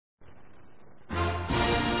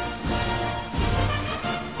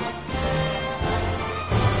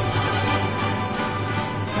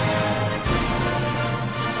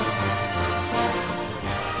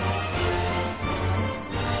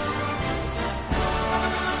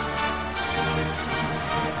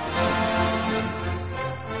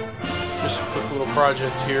little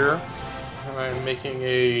project here. I'm making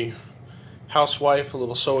a housewife, a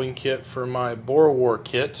little sewing kit for my Boer War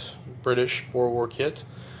kit, British Boer War kit.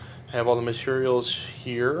 I have all the materials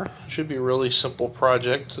here. Should be a really simple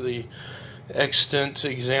project. The extant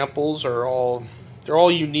examples are all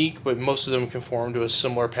unique, but most of them conform to a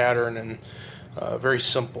similar pattern and very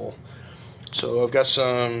simple. So I've got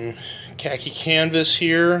some khaki canvas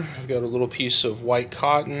here. I've got a little piece of white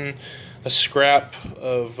cotton, a scrap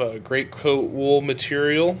of greatcoat wool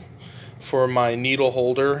material for my needle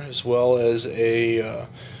holder, as well as a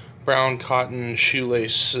brown cotton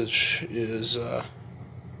shoelace, which is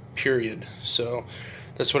period. So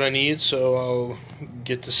that's what I need, so I'll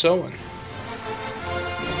get to sewing.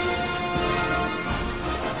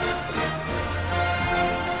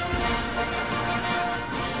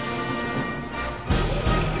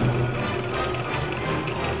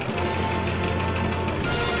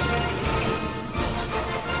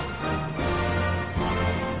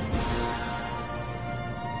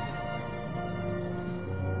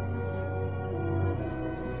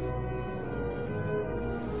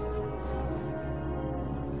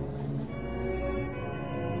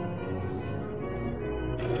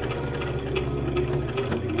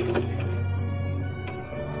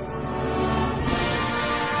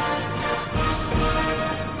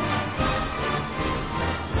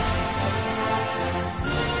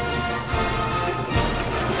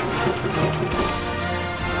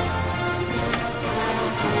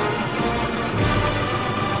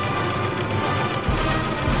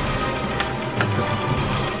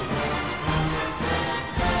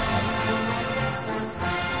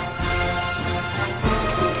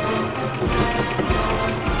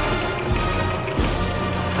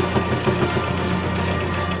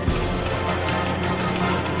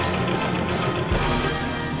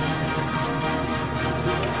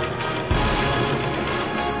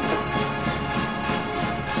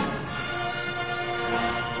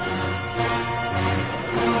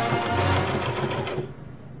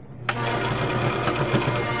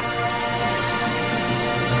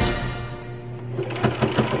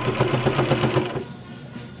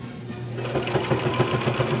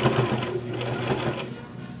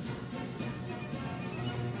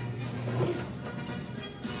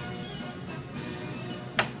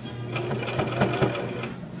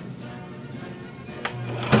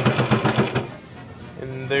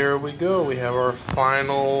 There we go. We have our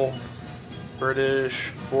final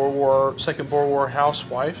British second Boer War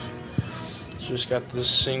housewife. Just got this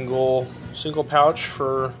single pouch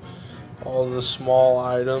for all the small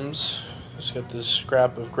items. Just got this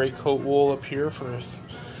scrap of greatcoat wool up here for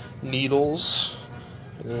needles,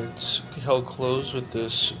 and it's held closed with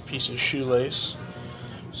this piece of shoelace.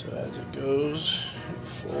 So as it goes,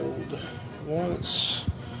 fold once,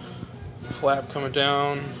 flap coming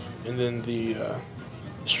down, and then the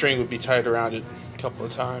string would be tied around it a couple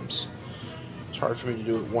of times. It's hard for me to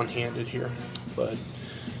do it one-handed here, but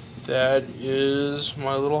that is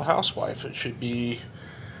my little housewife. It should be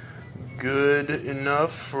good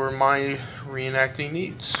enough for my reenacting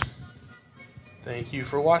needs. Thank you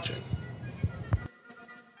for watching.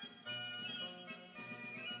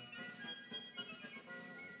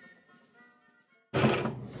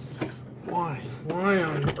 Why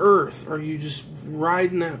on earth are you just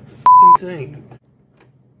riding that f***ing thing?